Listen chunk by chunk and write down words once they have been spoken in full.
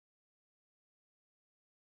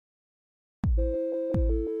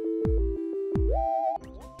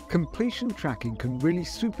Completion tracking can really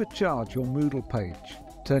supercharge your Moodle page,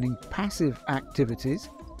 turning passive activities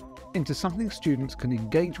into something students can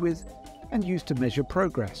engage with and use to measure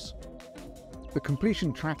progress. The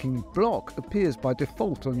completion tracking block appears by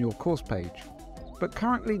default on your course page, but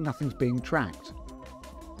currently nothing's being tracked.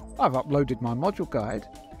 I've uploaded my module guide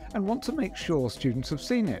and want to make sure students have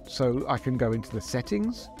seen it, so I can go into the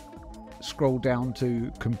settings, scroll down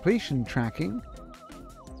to completion tracking,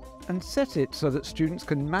 and set it so that students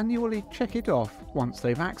can manually check it off once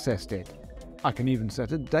they've accessed it. I can even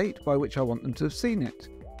set a date by which I want them to have seen it.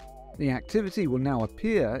 The activity will now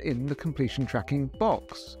appear in the completion tracking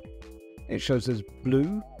box. It shows as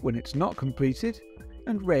blue when it's not completed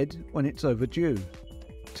and red when it's overdue.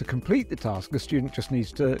 To complete the task, the student just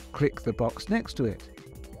needs to click the box next to it.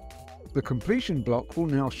 The completion block will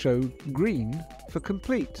now show green for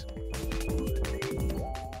complete.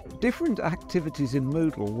 Different activities in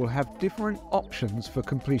Moodle will have different options for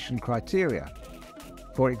completion criteria.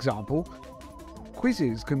 For example,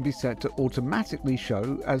 quizzes can be set to automatically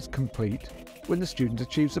show as complete when the student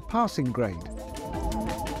achieves a passing grade.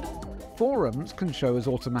 Forums can show as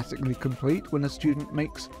automatically complete when a student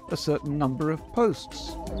makes a certain number of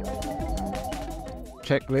posts.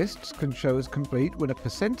 Checklists can show as complete when a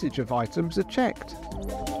percentage of items are checked.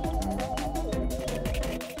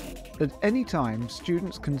 At any time,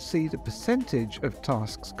 students can see the percentage of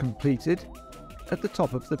tasks completed at the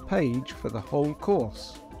top of the page for the whole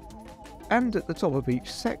course, and at the top of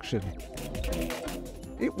each section.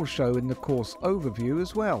 It will show in the course overview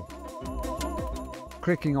as well.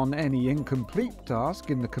 Clicking on any incomplete task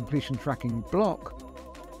in the completion tracking block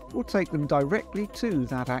will take them directly to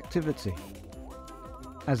that activity.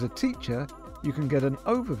 As a teacher, you can get an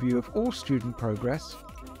overview of all student progress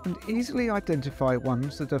and easily identify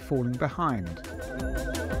ones that are falling behind.